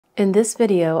In this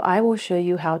video, I will show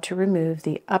you how to remove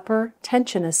the upper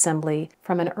tension assembly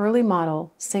from an early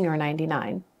model Singer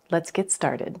 99. Let's get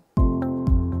started.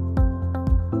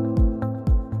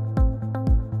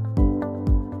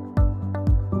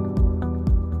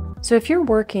 So if you're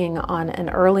working on an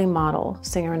early model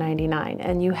Singer 99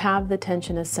 and you have the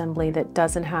tension assembly that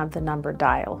doesn't have the number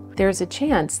dial, there's a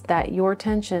chance that your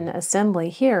tension assembly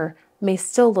here may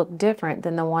still look different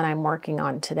than the one I'm working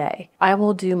on today. I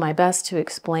will do my best to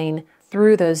explain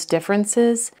through those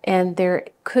differences, and there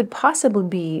could possibly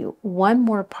be one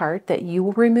more part that you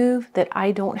will remove that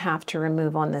I don't have to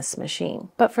remove on this machine.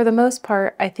 But for the most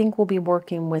part, I think we'll be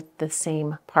working with the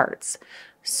same parts.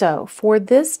 So for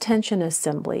this tension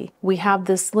assembly, we have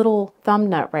this little thumb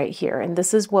nut right here, and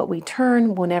this is what we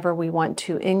turn whenever we want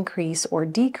to increase or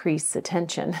decrease the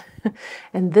tension.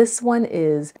 And this one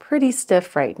is pretty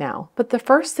stiff right now. But the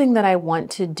first thing that I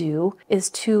want to do is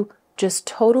to just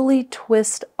totally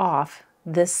twist off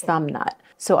this thumb nut.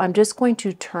 So I'm just going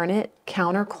to turn it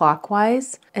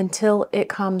counterclockwise until it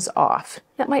comes off.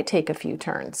 That might take a few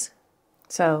turns.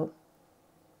 So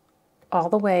all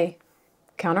the way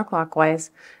counterclockwise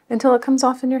until it comes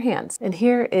off in your hands. And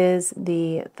here is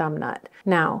the thumb nut.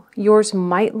 Now, yours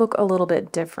might look a little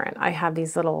bit different. I have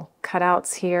these little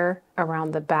cutouts here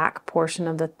around the back portion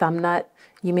of the thumb nut.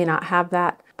 You may not have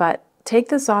that, but take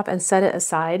this off and set it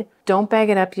aside. Don't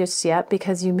bag it up just yet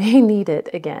because you may need it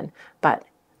again, but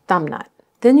thumb nut.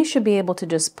 Then you should be able to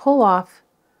just pull off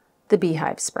the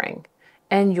beehive spring,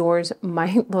 and yours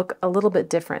might look a little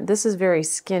bit different. This is very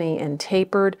skinny and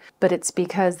tapered, but it's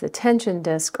because the tension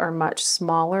discs are much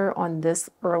smaller on this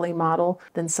early model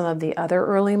than some of the other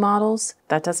early models.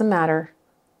 That doesn't matter.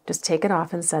 Just take it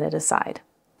off and set it aside.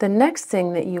 The next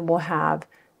thing that you will have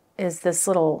is this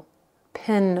little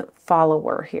pin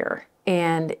follower here,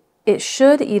 and it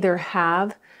should either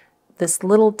have this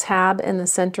little tab in the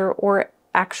center, or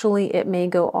actually it may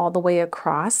go all the way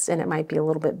across and it might be a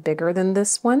little bit bigger than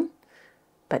this one.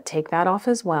 But take that off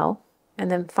as well. And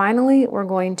then finally, we're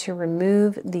going to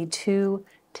remove the two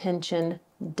tension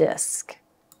discs.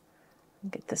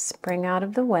 Get the spring out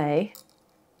of the way,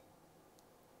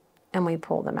 and we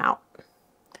pull them out.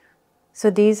 So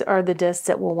these are the discs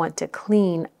that we'll want to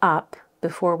clean up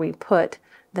before we put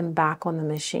them back on the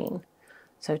machine.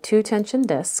 So two tension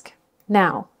discs.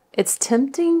 Now, it's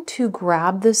tempting to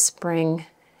grab the spring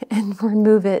and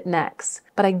remove it next,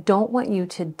 but I don't want you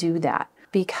to do that.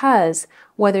 Because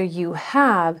whether you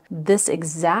have this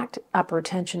exact upper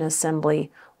tension assembly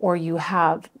or you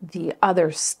have the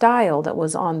other style that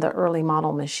was on the early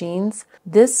model machines,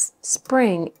 this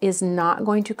spring is not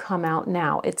going to come out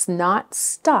now. It's not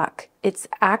stuck. It's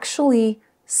actually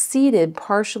seated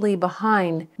partially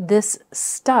behind this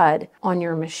stud on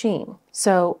your machine.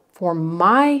 So for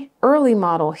my early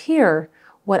model here,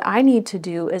 what I need to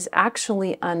do is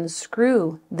actually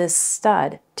unscrew this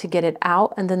stud to get it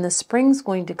out, and then the spring's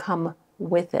going to come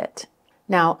with it.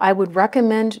 Now, I would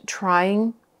recommend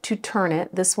trying to turn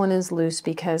it. This one is loose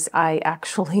because I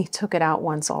actually took it out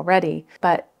once already,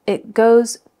 but it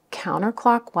goes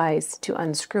counterclockwise to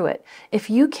unscrew it. If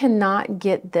you cannot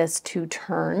get this to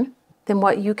turn, then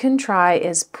what you can try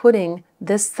is putting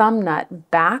this thumb nut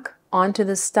back onto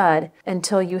the stud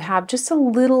until you have just a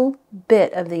little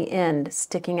bit of the end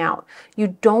sticking out.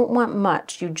 You don't want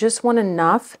much. You just want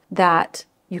enough that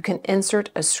you can insert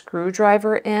a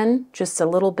screwdriver in just a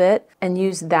little bit and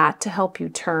use that to help you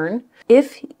turn.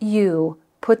 If you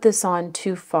put this on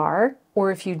too far, or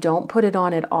if you don't put it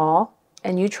on at all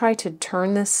and you try to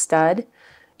turn this stud,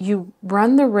 you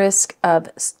run the risk of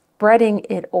spreading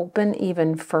it open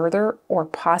even further or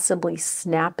possibly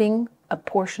snapping a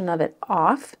portion of it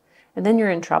off, and then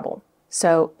you're in trouble.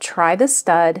 So try the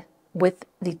stud with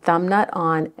the thumb nut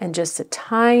on and just a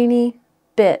tiny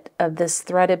bit of this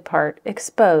threaded part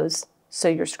exposed so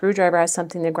your screwdriver has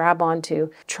something to grab onto.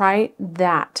 Try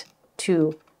that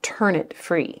to turn it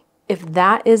free. If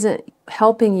that isn't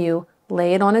helping you,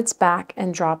 lay it on its back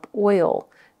and drop oil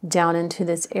down into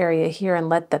this area here and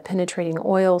let the penetrating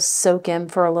oil soak in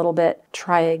for a little bit.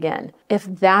 Try again. If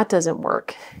that doesn't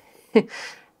work,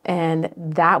 and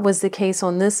that was the case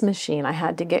on this machine, I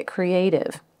had to get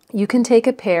creative. You can take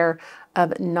a pair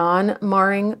of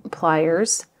non-marring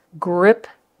pliers, grip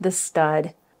the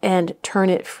stud, and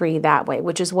turn it free that way,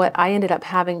 which is what I ended up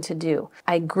having to do.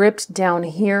 I gripped down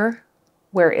here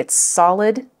where it's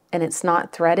solid and it's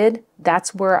not threaded.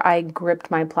 That's where I gripped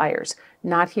my pliers,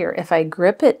 not here. If I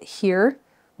grip it here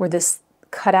where this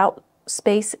cutout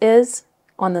space is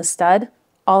on the stud,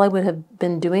 all I would have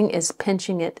been doing is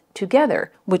pinching it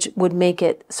together, which would make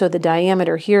it so the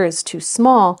diameter here is too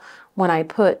small. When I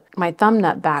put my thumb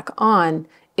nut back on,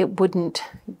 it wouldn't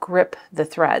grip the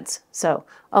threads. So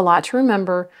a lot to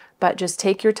remember, but just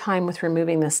take your time with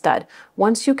removing the stud.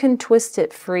 Once you can twist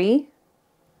it free,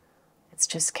 it's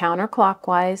just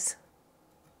counterclockwise,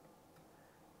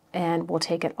 and we'll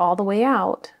take it all the way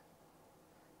out.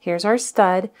 Here's our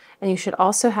stud, and you should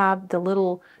also have the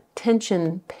little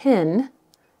tension pin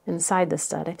inside the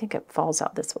stud. I think it falls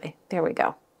out this way. There we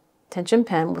go. Tension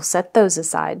pin, we'll set those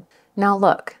aside. Now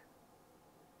look,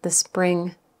 the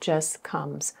spring just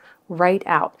comes right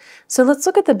out. So let's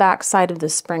look at the back side of the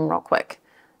spring real quick.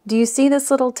 Do you see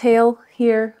this little tail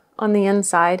here on the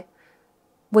inside?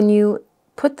 When you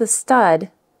put the stud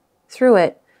through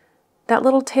it, that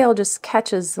little tail just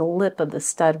catches the lip of the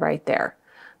stud right there.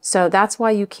 So that's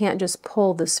why you can't just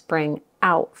pull the spring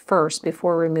out first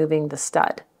before removing the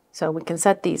stud. So we can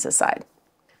set these aside.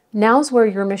 Now's where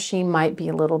your machine might be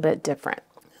a little bit different.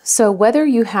 So whether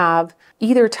you have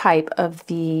either type of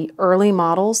the early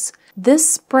models, this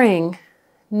spring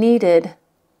needed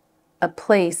a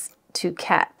place to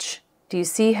catch. Do you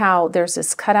see how there's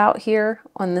this cutout here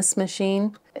on this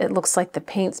machine? It looks like the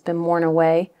paint's been worn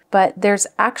away, but there's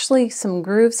actually some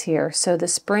grooves here, so the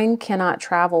spring cannot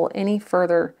travel any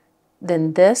further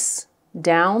than this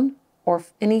down or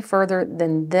any further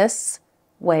than this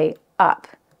way up.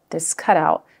 This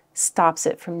cutout stops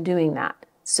it from doing that.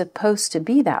 It's supposed to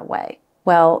be that way.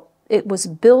 Well, it was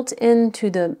built into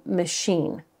the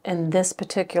machine in this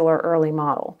particular early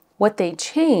model. What they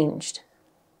changed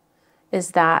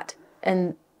is that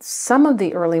in some of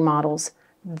the early models,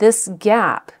 this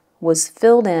gap was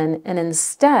filled in, and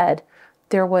instead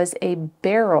there was a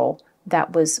barrel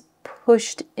that was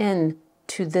pushed in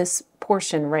to this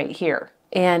portion right here.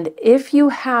 And if you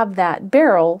have that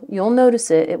barrel, you'll notice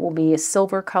it will be a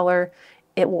silver color.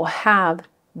 It will have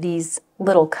these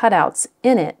little cutouts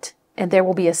in it, and there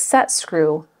will be a set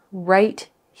screw right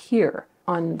here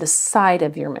on the side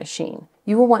of your machine.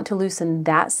 You will want to loosen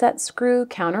that set screw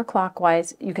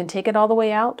counterclockwise. You can take it all the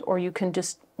way out, or you can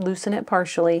just loosen it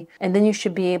partially, and then you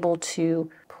should be able to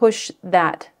push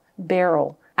that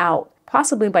barrel out,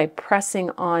 possibly by pressing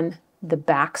on the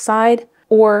back side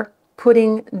or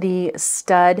putting the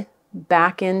stud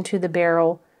back into the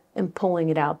barrel and pulling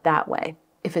it out that way.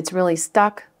 If it's really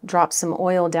stuck, drop some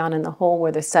oil down in the hole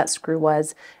where the set screw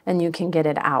was and you can get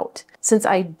it out. Since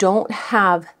I don't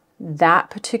have that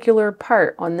particular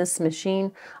part on this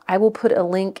machine, I will put a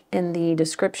link in the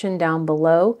description down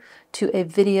below to a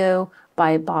video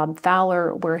by Bob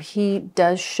Fowler where he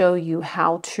does show you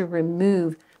how to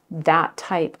remove that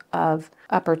type of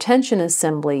upper tension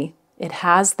assembly. It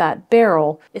has that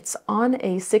barrel. It's on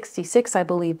a 66, I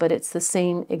believe, but it's the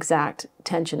same exact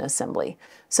tension assembly.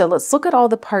 So let's look at all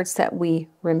the parts that we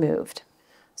removed.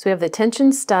 So we have the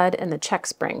tension stud and the check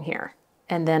spring here.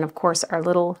 And then of course our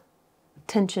little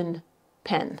tension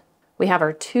pin. We have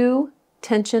our 2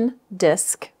 tension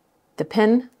disc, the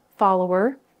pin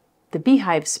follower, the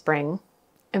beehive spring,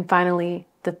 and finally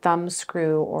the thumb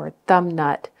screw or thumb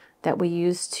nut that we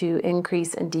use to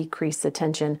increase and decrease the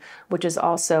tension, which is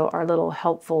also our little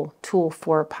helpful tool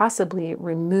for possibly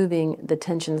removing the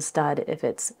tension stud if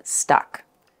it's stuck.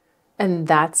 And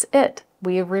that's it.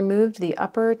 We have removed the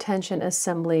upper tension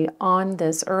assembly on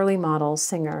this early model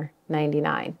Singer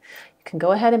 99. You can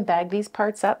go ahead and bag these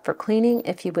parts up for cleaning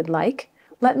if you would like.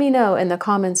 Let me know in the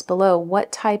comments below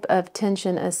what type of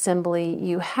tension assembly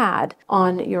you had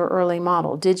on your early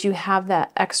model. Did you have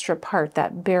that extra part,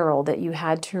 that barrel that you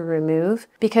had to remove?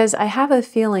 Because I have a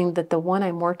feeling that the one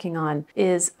I'm working on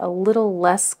is a little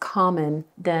less common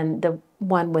than the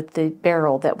one with the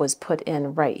barrel that was put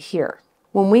in right here.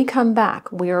 When we come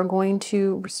back, we are going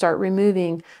to start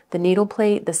removing the needle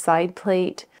plate, the side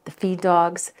plate, the feed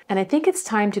dogs, and I think it's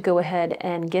time to go ahead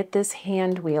and get this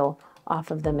hand wheel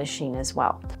off of the machine as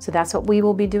well. So that's what we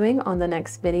will be doing on the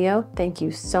next video. Thank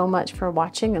you so much for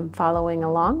watching and following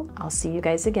along. I'll see you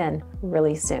guys again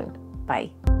really soon. Bye.